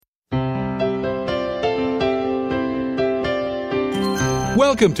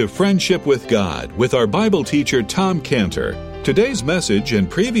Welcome to Friendship with God with our Bible teacher Tom Cantor. Today's message and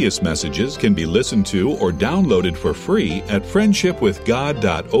previous messages can be listened to or downloaded for free at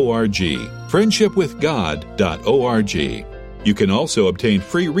friendshipwithgod.org. friendshipwithgod.org. You can also obtain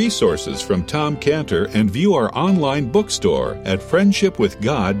free resources from Tom Cantor and view our online bookstore at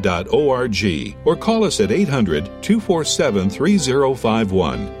friendshipwithgod.org or call us at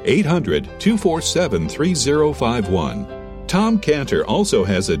 800-247-3051, 800-247-3051. Tom Cantor also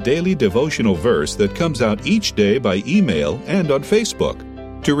has a daily devotional verse that comes out each day by email and on Facebook.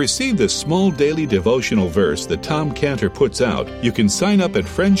 To receive this small daily devotional verse that Tom Cantor puts out, you can sign up at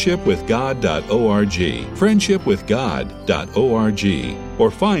friendshipwithgod.org, friendshipwithgod.org,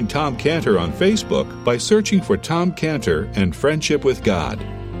 or find Tom Cantor on Facebook by searching for Tom Cantor and Friendship with God.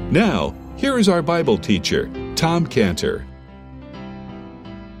 Now, here is our Bible teacher, Tom Cantor.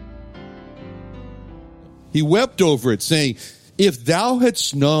 He wept over it, saying, "If thou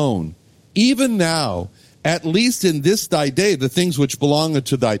hadst known, even now, at least in this thy day, the things which belong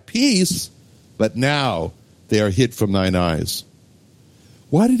unto thy peace, but now they are hid from thine eyes."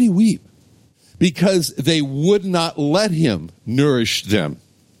 Why did he weep? Because they would not let him nourish them.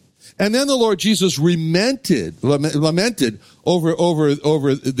 And then the Lord Jesus lamented over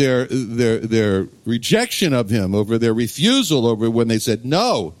their rejection of him, over their refusal, over when they said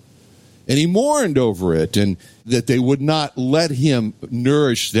no. And he mourned over it, and that they would not let him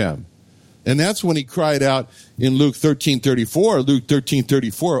nourish them. And that's when he cried out in Luke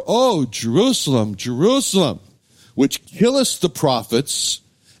 13:34, "Oh, Jerusalem, Jerusalem, which killest the prophets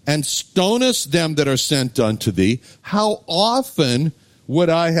and stonest them that are sent unto thee, how often would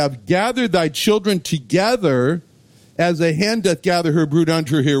I have gathered thy children together as a hen doth gather her brood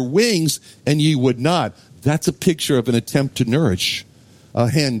under her wings, and ye would not." That's a picture of an attempt to nourish a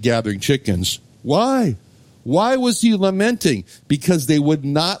hen gathering chickens. Why? Why was he lamenting? Because they would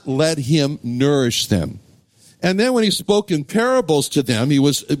not let him nourish them. And then when he spoke in parables to them, he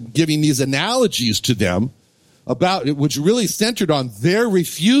was giving these analogies to them about it, which really centered on their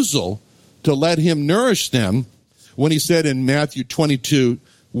refusal to let him nourish them. When he said in Matthew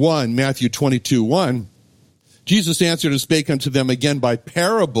 22:1, Jesus answered and spake unto them again by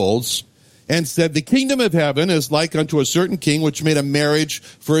parables, and said, "The kingdom of heaven is like unto a certain king which made a marriage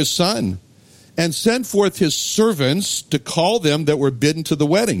for his son, and sent forth his servants to call them that were bidden to the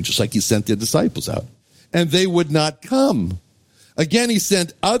wedding," just like he sent the disciples out. "And they would not come. Again he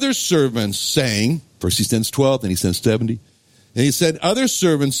sent other servants, saying," first he sends 12, then he sends 70. "And he sent other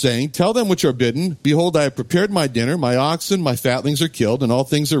servants, saying, Tell them which are bidden, Behold, I have prepared my dinner, my oxen, my fatlings are killed, and all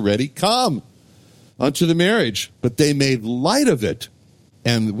things are ready. Come unto the marriage. But they made light of it,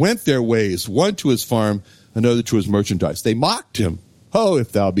 and went their ways, one to his farm, another to his merchandise." They mocked him. "Oh,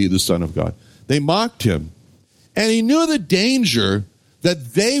 if thou be the Son of God." They mocked him. And he knew the danger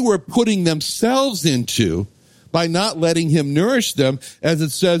that they were putting themselves into by not letting him nourish them, as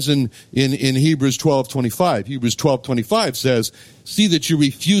it says in Hebrews 12:25. Hebrews 12:25 says, "See that you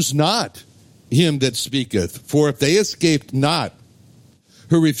refuse not him that speaketh, for if they escaped not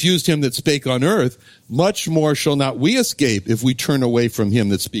who refused him that spake on earth, much more shall not we escape if we turn away from him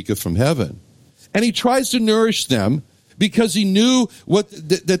that speaketh from heaven." And he tries to nourish them because he knew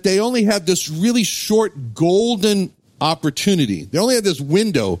that they only had this really short golden opportunity. They only had this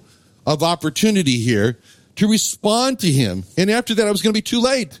window of opportunity here to respond to him. And after that, it was going to be too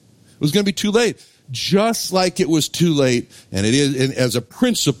late. It was going to be too late. Just like it was too late, and it is as a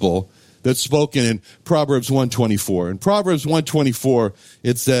principle that's spoken in Proverbs 1:24. In Proverbs 1:24,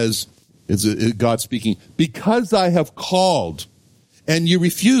 it says, it's God speaking, "Because I have called, and you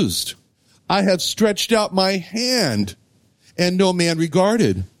refused. I have stretched out my hand, and no man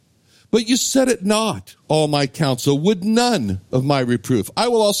regarded. But you set it not, all my counsel, would none of my reproof. I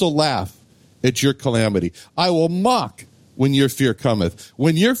will also laugh at your calamity. I will mock when your fear cometh.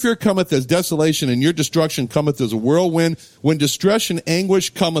 When your fear cometh as desolation, and your destruction cometh as a whirlwind, when distress and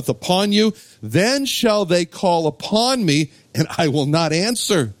anguish cometh upon you, then shall they call upon me, and I will not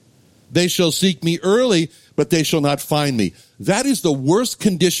answer. They shall seek me early, but they shall not find me." That is the worst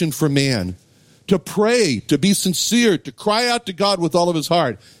condition for man. To pray, to be sincere, to cry out to God with all of his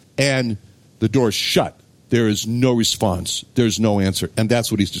heart, and the door's shut. There is no response. There's no answer. And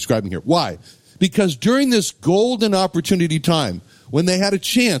that's what he's describing here. Why? Because during this golden opportunity time, when they had a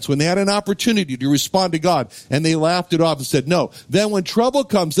chance, when they had an opportunity to respond to God, and they laughed it off and said no. Then when trouble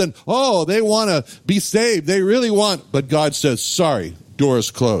comes, then, they want to be saved. They really want. But God says, sorry, door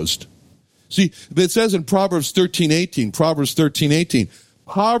is closed. See, it says in Proverbs 13:18,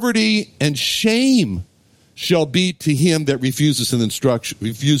 "Poverty and shame shall be to him that refuses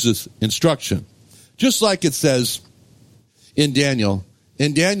instruction." Just like it says in Daniel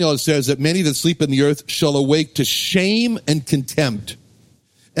In Daniel, it says that many that sleep in the earth shall awake to shame and contempt.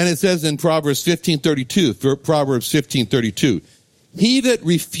 And it says in Proverbs 15:32, he that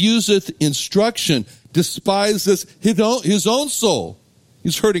refuseth instruction despiseth his own soul.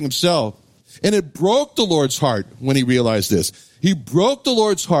 He's hurting himself. And it broke the Lord's heart when he realized this. He broke the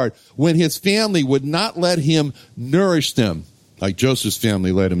Lord's heart when his family would not let him nourish them, like Joseph's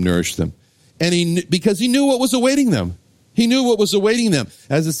family let him nourish them. And because he knew what was awaiting them. He knew what was awaiting them,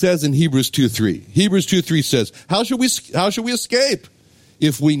 as it says in Hebrews 2:3. Hebrews 2:3 says, how shall we escape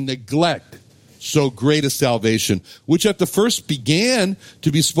if we neglect so great a salvation, which at the first began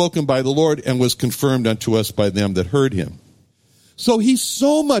to be spoken by the Lord and was confirmed unto us by them that heard him? So he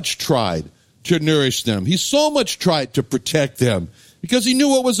so much tried to nourish them. He so much tried to protect them because he knew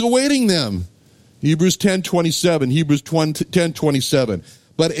what was awaiting them. Hebrews 10:27.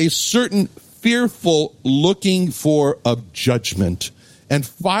 But a certain fearful looking for of judgment and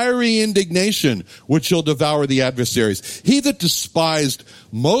fiery indignation which shall devour the adversaries. He that despised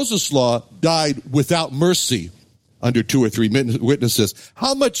Moses' law died without mercy under 2 or 3 witnesses.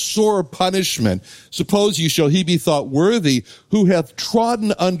 How much sorer punishment, suppose ye, shall he be thought worthy, who hath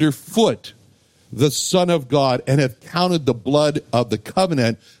trodden under foot the Son of God, and hath counted the blood of the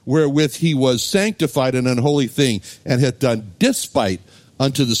covenant wherewith he was sanctified an unholy thing, and hath done despite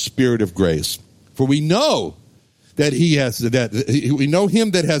unto the Spirit of grace. For we know that we know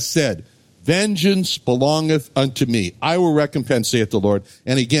him that has said, vengeance belongeth unto me. I will recompense, saith the Lord.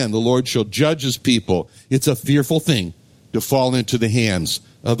 And again, the Lord shall judge his people. It's a fearful thing to fall into the hands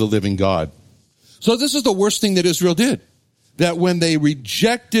of the living God. So this is the worst thing that Israel did. That when they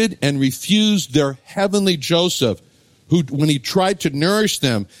rejected and refused their heavenly Joseph, when he tried to nourish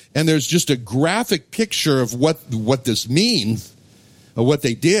them, and there's just a graphic picture of what this means, of what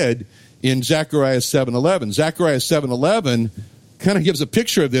they did in Zechariah 7:11. Zechariah 7:11 kind of gives a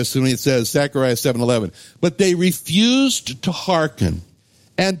picture of this when it says, Zechariah 7:11, but they refused to hearken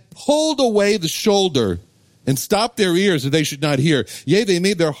and pulled away the shoulder and stopped their ears that they should not hear. Yea, they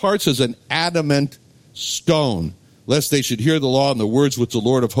made their hearts as an adamant stone, lest they should hear the law and the words which the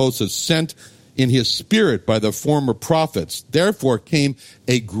Lord of hosts has sent in his spirit by the former prophets. Therefore came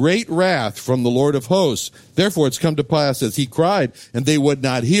a great wrath from the Lord of hosts. Therefore it's come to pass as he cried, and they would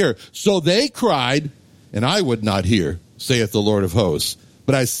not hear. So they cried, and I would not hear, saith the Lord of hosts.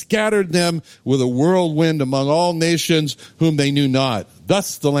 But I scattered them with a whirlwind among all nations whom they knew not.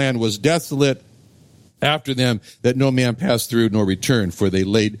 Thus the land was desolate after them, that no man passed through nor returned, for they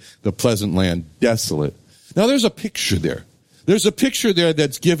laid the pleasant land desolate. Now there's a picture there. There's a picture there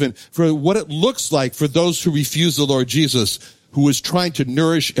that's given for what it looks like for those who refuse the Lord Jesus, who is trying to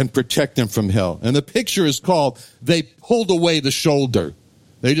nourish and protect them from hell. And the picture is called, they pulled away the shoulder.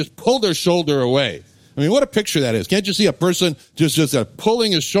 They just pulled their shoulder away. I mean, what a picture that is. Can't you see a person just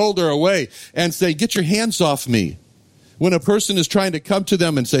pulling his shoulder away and say, get your hands off me? When a person is trying to come to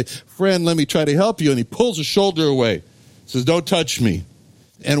them and say, friend, let me try to help you, and he pulls his shoulder away, says, don't touch me.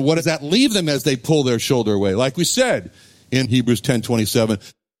 And what does that leave them as they pull their shoulder away? Like we said in Hebrews 10:27,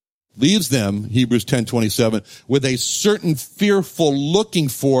 leaves them, Hebrews 10:27, with a certain fearful looking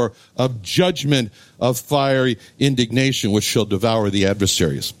for of judgment of fiery indignation, which shall devour the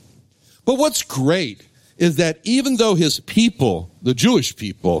adversaries. But what's great is that even though his people, the Jewish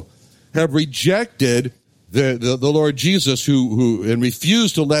people, have rejected the Lord Jesus who and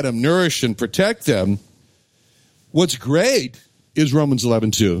refused to let him nourish and protect them, what's great is Romans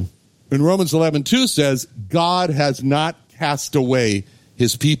 11:2. And Romans 11:2 says, God has not cast away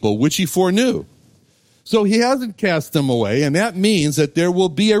his people, which he foreknew. So he hasn't cast them away, and that means that there will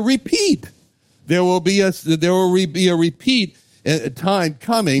be a repeat. There will be a repeat at a time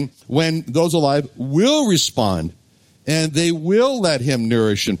coming when those alive will respond, and they will let him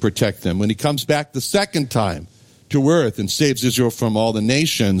nourish and protect them when he comes back the second time to earth and saves Israel from all the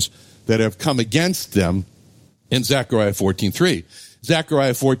nations that have come against them in Zechariah 14:3.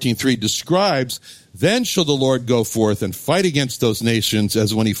 Zechariah 14:3 describes, then shall the Lord go forth and fight against those nations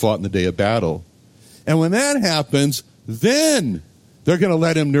as when he fought in the day of battle. And when that happens, then they're going to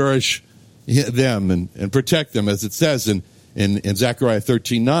let him nourish them and protect them, as it says in Zechariah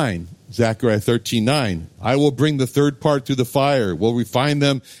 13:9. Zechariah 13:9. I will bring the third part through the fire, will refine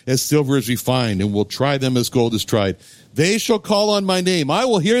them as silver is refined, and will try them as gold is tried. They shall call on my name. I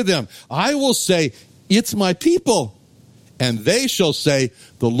will hear them. I will say, it's my people. And they shall say,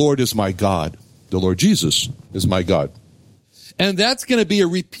 the Lord is my God. The Lord Jesus is my God. And that's going to be a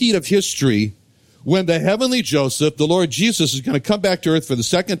repeat of history when the heavenly Joseph, the Lord Jesus, is going to come back to earth for the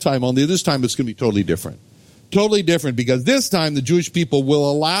second time, only this time it's going to be totally different. Totally different, because this time the Jewish people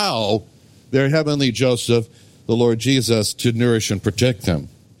will allow their heavenly Joseph, the Lord Jesus to nourish and protect them.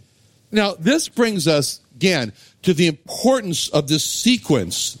 Now, this brings us, again, to the importance of this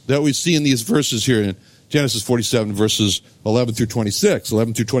sequence that we see in these verses here in Genesis 47, verses 11 through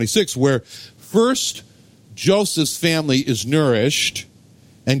 26, where first Joseph's family is nourished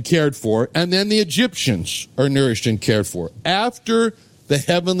and cared for, and then the Egyptians are nourished and cared for. After the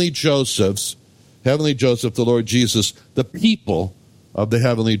heavenly Joseph, the Lord Jesus, the people of the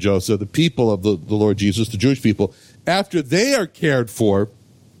heavenly Joseph, the people of the Lord Jesus, the Jewish people, after they are cared for,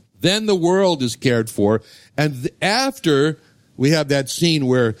 then the world is cared for. And after we have that scene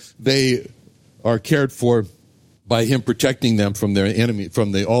where they are cared for by him protecting them from their enemy,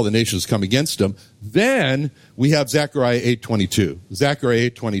 from all the nations come against them, then we have Zechariah 8:22. Zechariah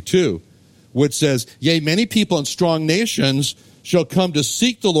 8:22, which says, "Yea, many people and strong nations shall come to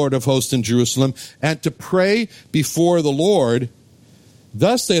seek the Lord of hosts in Jerusalem and to pray before the Lord.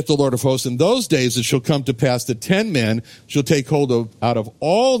 Thus saith the Lord of hosts, in those days it shall come to pass that 10 men shall take hold of out of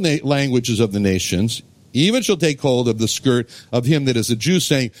all languages of the nations, even shall take hold of the skirt of him that is a Jew,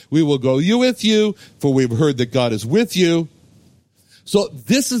 saying, we will go with you, for we have heard that God is with you." So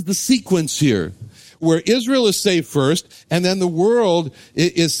this is the sequence here, where Israel is saved first, and then the world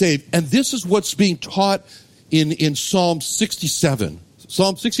is saved. And this is what's being taught in Psalm 67.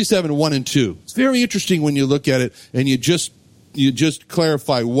 Psalm 67, 1 and 2. It's very interesting when you look at it, and you just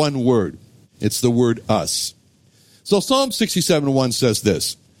clarify one word. It's the word us. So Psalm 67, 1 says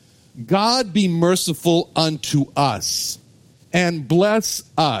this: "God be merciful unto us, and bless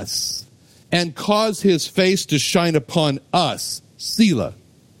us, and cause his face to shine upon us." Selah.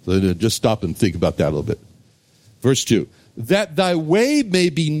 So just stop and think about that a little bit. Verse 2. "That thy way may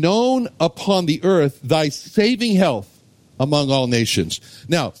be known upon the earth, thy saving health among all nations."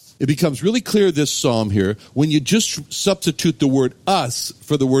 Now, it becomes really clear, this psalm here, when you just substitute the word us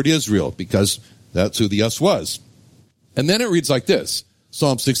for the word Israel, because that's who the us was. And then it reads like this,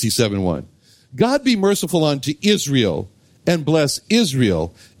 Psalm 67, 1. "God be merciful unto Israel, and bless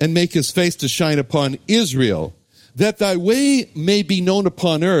Israel, and make his face to shine upon Israel, that thy way may be known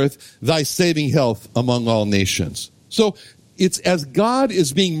upon earth, thy saving health among all nations." So it's as God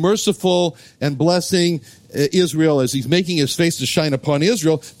is being merciful and blessing Israel, as he's making his face to shine upon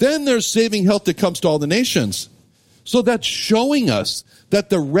Israel, then there's saving health that comes to all the nations. So that's showing us that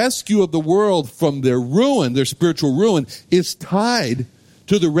the rescue of the world from their ruin, their spiritual ruin, is tied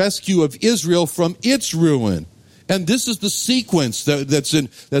to the rescue of Israel from its ruin. And this is the sequence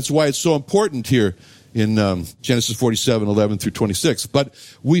that's why it's so important here in Genesis 47, 11 through 26. But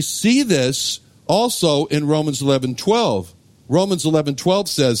we see this also in Romans 11:12. Romans 11:12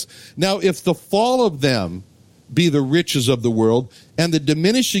 says, "Now if the fall of them be the riches of the world, and the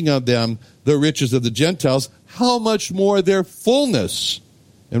diminishing of them the riches of the Gentiles, how much more their fullness?"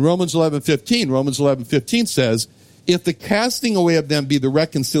 And Romans 11:15 says, "If the casting away of them be the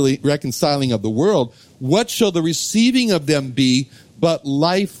reconciling of the world, what shall the receiving of them be but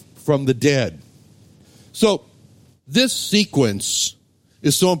life from the dead?" So this sequence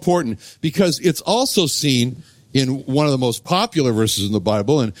is so important because it's also seen in one of the most popular verses in the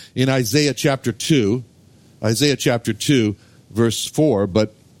Bible, and in Isaiah chapter 2, verse 4,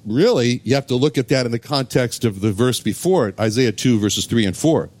 but really you have to look at that in the context of the verse before it, Isaiah 2, verses 3 and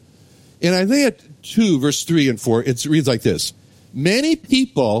 4. In Isaiah 2, verse 3 and 4, it reads like this: "Many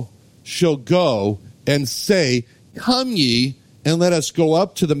people shall go and say, Come ye, and let us go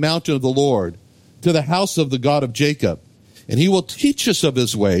up to the mountain of the Lord, to the house of the God of Jacob. And he will teach us of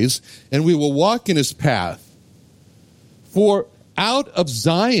his ways, and we will walk in his path. For out of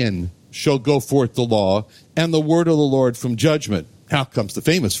Zion shall go forth the law, and the word of the Lord from judgment." Now comes the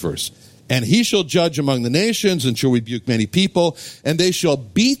famous verse. "And he shall judge among the nations, and shall rebuke many people, and they shall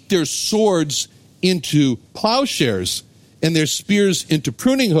beat their swords into plowshares, and their spears into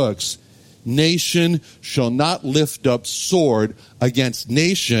pruning hooks. Nation shall not lift up sword against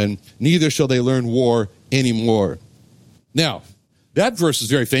nation, neither shall they learn war anymore." Now, that verse is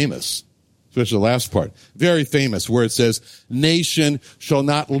very famous, especially the last part. Very famous, where it says, "Nation shall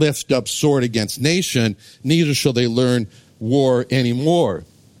not lift up sword against nation, neither shall they learn war anymore."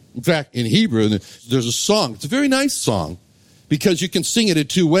 In fact, in Hebrew, there's a song. It's a very nice song because you can sing it in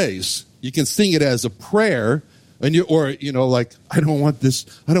two ways. You can sing it as a prayer, like, I don't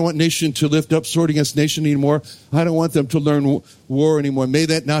want nation to lift up sword against nation anymore. I don't want them to learn war anymore. May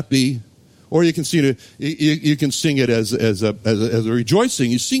that not be. Or you can sing it as a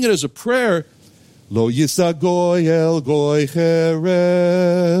rejoicing. You sing it as a prayer. Lo yisa goy el goy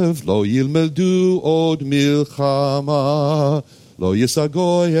cherev, lo yilmedu od milchama, lo yisa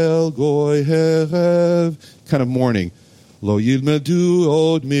goy el goy cherev. Kind of mourning. Lo yilmedu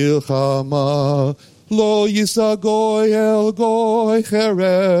od milchama, Lo yisa goy el goy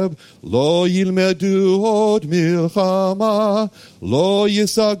chereb, lo yilmedu od milchama. Lo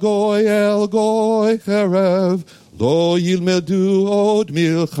yisa goy el goy chereb, lo yilmedu od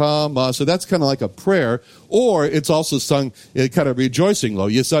milchama. So that's kind of like a prayer, or it's also sung kind of rejoicing. Lo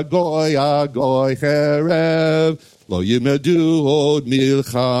yisa goy chereb, lo yilmedu od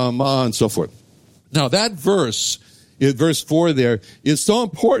milchama, and so forth. Now that verse 4 there is so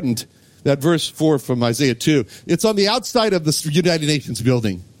important. That verse 4 from Isaiah 2, it's on the outside of the United Nations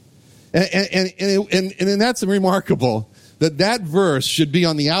building. And that's remarkable that verse should be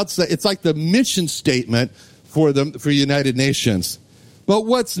on the outside. It's like the mission statement for United Nations. But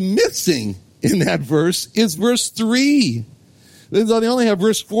what's missing in that verse is verse 3. They only have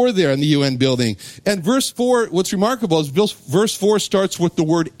verse 4 there in the UN building. And verse 4, what's remarkable is verse 4 starts with the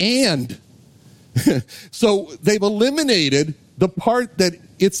word and. So they've eliminated the part that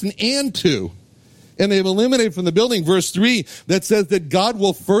it's an and to. And they've eliminated from the building verse 3 that says that God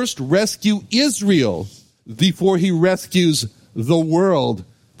will first rescue Israel before he rescues the world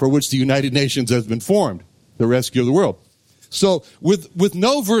for which the United Nations has been formed, the rescue of the world. So with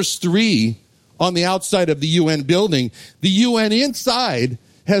no verse 3 on the outside of the UN building, the UN inside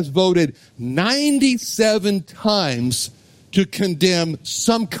has voted 97 times to condemn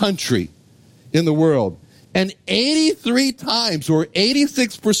some country in the world. And 83 times, or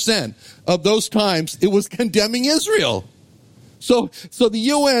 86% of those times, it was condemning Israel. So the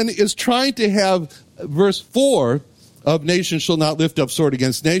UN is trying to have verse 4 of nation shall not lift up sword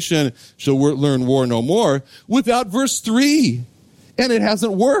against nation, shall learn war no more, without verse 3. And it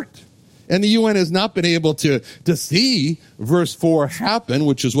hasn't worked. And the UN has not been able to see verse 4 happen,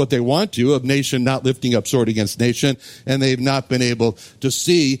 which is what they want to, of nation not lifting up sword against nation. And they've not been able to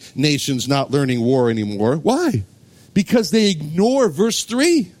see nations not learning war anymore. Why? Because they ignore verse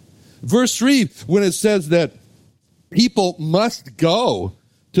 3. Verse 3, when it says that people must go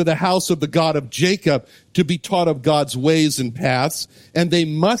to the house of the God of Jacob to be taught of God's ways and paths, and they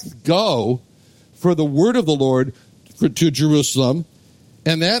must go for the word of the Lord to Jerusalem.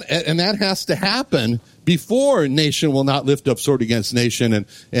 And that has to happen before nation will not lift up sword against nation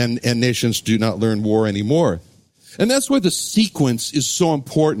and nations do not learn war anymore. And that's why the sequence is so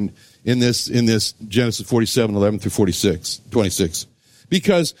important in this Genesis 47, 11 through 26.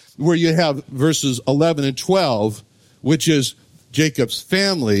 Because where you have verses 11 and 12, which is Jacob's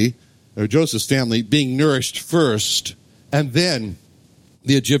family, or Joseph's family, being nourished first, and then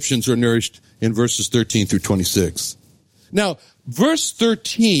the Egyptians are nourished in verses 13 through 26. Now, verse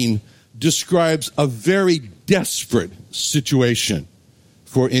 13 describes a very desperate situation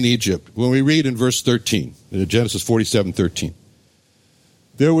in Egypt. When we read in verse 13, in Genesis 47:13,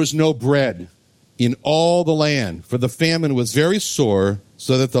 there was no bread in all the land, for the famine was very sore,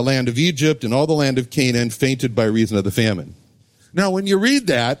 so that the land of Egypt and all the land of Canaan fainted by reason of the famine. Now, when you read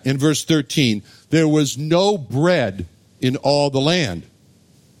that in verse 13, there was no bread in all the land.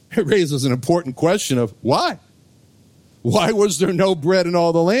 It raises an important question of why? Why was there no bread in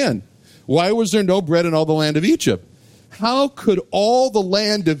all the land? Why was there no bread in all the land of Egypt? How could all the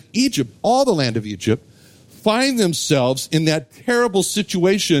land of Egypt, find themselves in that terrible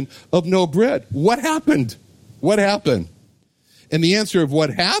situation of no bread? What happened? What happened? And the answer of what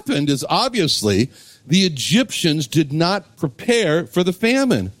happened is obviously the Egyptians did not prepare for the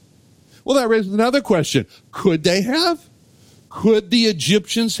famine. Well, that raises another question. Could they have? Could the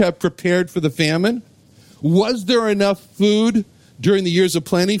Egyptians have prepared for the famine? Was there enough food during the years of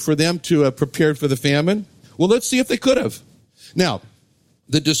plenty for them to have prepared for the famine? Well, let's see if they could have. Now,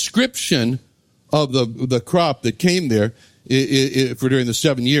 the description of the crop that came there for during the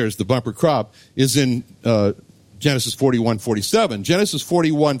 7 years, the bumper crop, is in Genesis 41:47. Genesis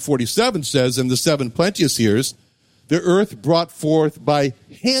 41:47 says, in the 7 plenteous years, the earth brought forth by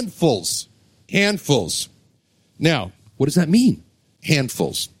handfuls. Handfuls. Now, what does that mean?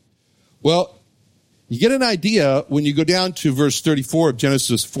 Handfuls. Well, you get an idea when you go down to verse 34 of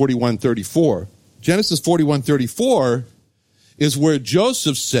Genesis 41:34. Genesis 41:34 is where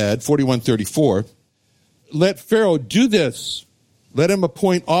Joseph said, 41:34, let Pharaoh do this. Let him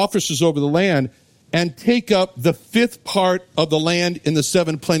appoint officers over the land and take up the 5th part of the land in the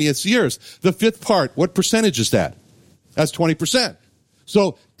 7 plenteous years. The 5th part, what percentage is that? That's 20%.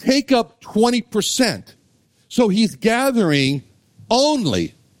 So take up 20%. So he's gathering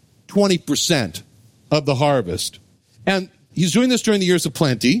only 20% of the harvest. And he's doing this during the years of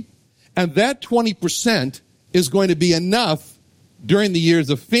plenty. And that 20% is going to be enough during the years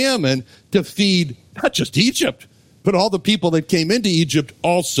of famine to feed not just Egypt, but all the people that came into Egypt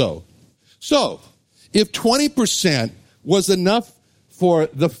also. So, if 20% was enough for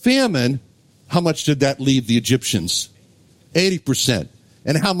the famine, how much did that leave the Egyptians? 80%.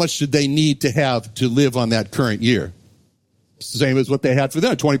 And how much did they need to have to live on that current year? Same as what they had for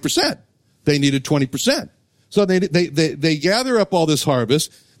them, 20%. They needed 20%. So they gather up all this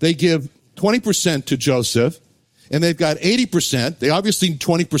harvest. They give 20% to Joseph, and they've got 80%. They obviously need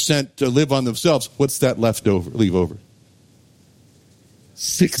 20% to live on themselves. What's that leave over?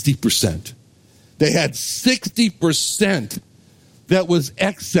 60%. They had 60% that was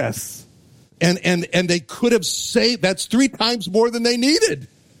excess. And they could have saved, that's 3 times more than they needed.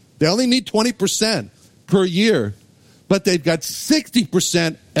 They only need 20% per year, but they've got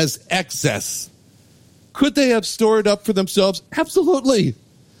 60% as excess. Could they have stored up for themselves? Absolutely.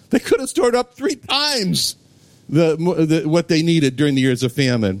 They could have stored up 3 times what they needed during the years of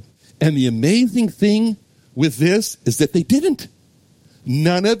famine. And the amazing thing with this is that they didn't.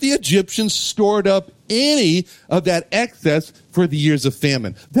 None of the Egyptians stored up any of that excess for the years of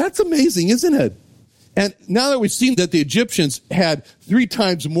famine. That's amazing, isn't it? And now that we've seen that the Egyptians had 3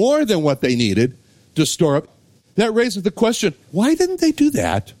 times more than what they needed to store up, that raises the question, why didn't they do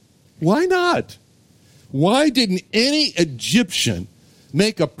that? Why not? Why didn't any Egyptian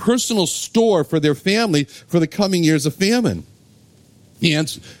make a personal store for their family for the coming years of famine? The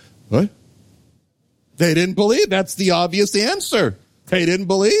answer, what? They didn't believe. That's the obvious answer. They didn't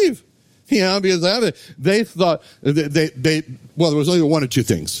believe. The obvious answer. They thought, well, there was only 1 or 2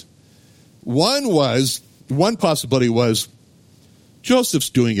 things. One possibility was, Joseph's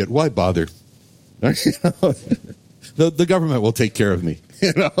doing it. Why bother? The government will take care of me.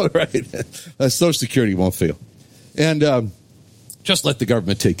 Right? Social Security won't fail. And just let the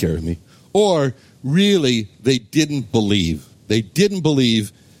government take care of me. Or really, they didn't believe. They didn't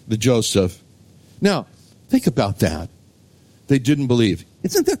believe the Joseph. Now, think about that. They didn't believe.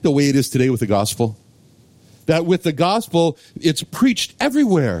 Isn't that the way it is today with the gospel? That with the gospel, it's preached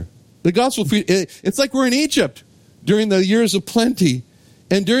everywhere. The gospel, it's like we're in Egypt during the years of plenty.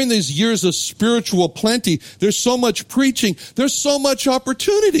 And during these years of spiritual plenty, there's so much preaching. There's so much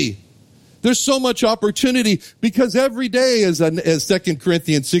opportunity. There's so much opportunity because every day is 2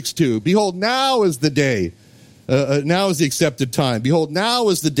 Corinthians 6:2. Behold, now is the day. Now is the accepted time. Behold, now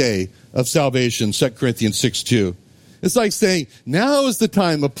is the day of salvation, 2 Corinthians 6:2. It's like saying, now is the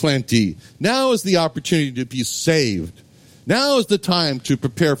time of plenty. Now is the opportunity to be saved. Now is the time to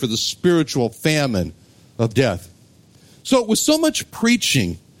prepare for the spiritual famine of death. So with so much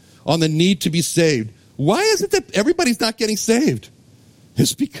preaching on the need to be saved, why is it that everybody's not getting saved?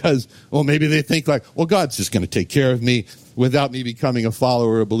 It's because, well, maybe they think like, well, God's just going to take care of me without me becoming a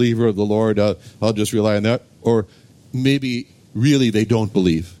follower, a believer of the Lord. I'll just rely on that. Or maybe really they don't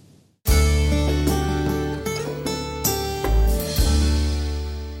believe.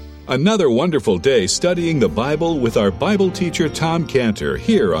 Another wonderful day studying the Bible with our Bible teacher Tom Cantor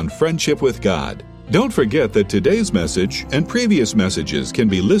here on Friendship with God. Don't forget that today's message and previous messages can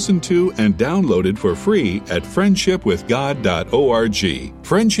be listened to and downloaded for free at friendshipwithgod.org.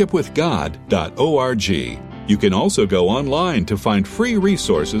 friendshipwithgod.org. You can also go online to find free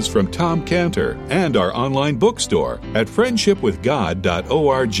resources from Tom Cantor and our online bookstore at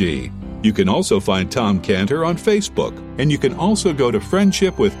friendshipwithgod.org. You can also find Tom Cantor on Facebook, and you can also go to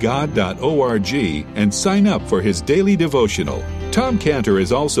friendshipwithgod.org and sign up for his daily devotional. Tom Cantor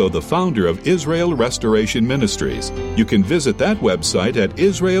is also the founder of Israel Restoration Ministries. You can visit that website at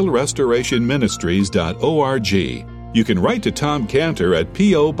israelrestorationministries.org. You can write to Tom Cantor at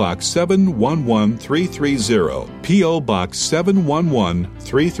P.O. Box 711330, P.O. Box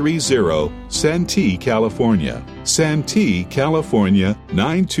 711330, Santee, California. Santee, California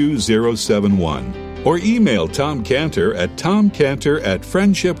 92071. Or email Tom Cantor at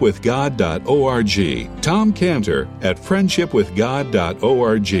tomcantor@friendshipwithgod.org. Tom Cantor at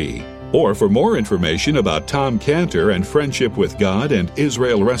friendshipwithgod.org. Or for more information about Tom Cantor and Friendship with God and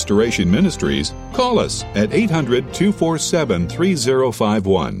Israel Restoration Ministries, call us at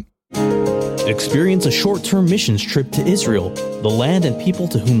 800-247-3051. Experience a short-term missions trip to Israel, the land and people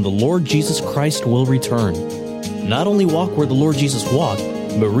to whom the Lord Jesus Christ will return. Not only walk where the Lord Jesus walked,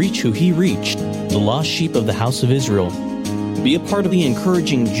 but reach who He reached, the lost sheep of the house of Israel. Be a part of the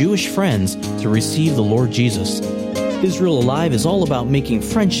encouraging Jewish friends to receive the Lord Jesus. Israel Alive is all about making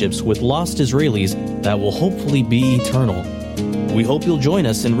friendships with lost Israelis that will hopefully be eternal. We hope you'll join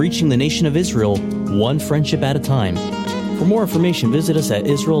us in reaching the nation of Israel one friendship at a time. For more information, visit us at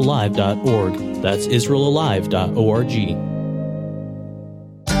israelalive.org. That's israelalive.org.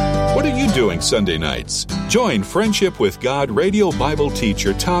 What are you doing Sunday nights? Join Friendship with God radio Bible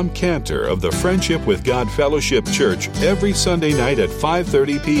teacher Tom Cantor of the Friendship with God Fellowship Church every Sunday night at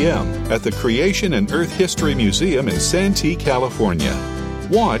 5:30 p.m. at the Creation and Earth History Museum in Santee, California.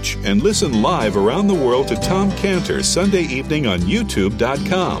 Watch and listen live around the world to Tom Cantor Sunday evening on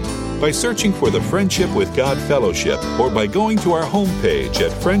YouTube.com by searching for the Friendship with God Fellowship or by going to our homepage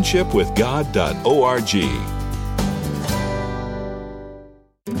at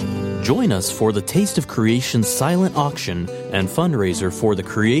friendshipwithgod.org. Join us for the Taste of Creation silent auction and fundraiser for the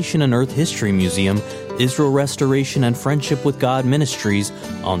Creation and Earth History Museum, Israel Restoration and Friendship with God Ministries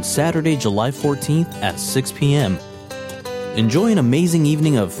on Saturday, July 14th at 6 p.m. Enjoy an amazing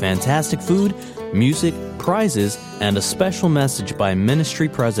evening of fantastic food, music, prizes, and a special message by Ministry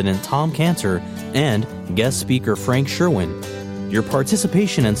President Tom Cantor and guest speaker Frank Sherwin. Your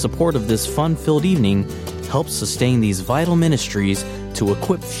participation and support of this fun-filled evening helps sustain these vital ministries to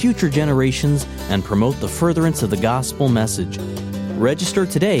equip future generations and promote the furtherance of the gospel message. Register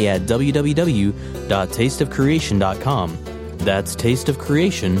today at www.tasteofcreation.com. That's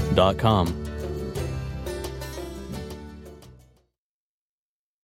tasteofcreation.com.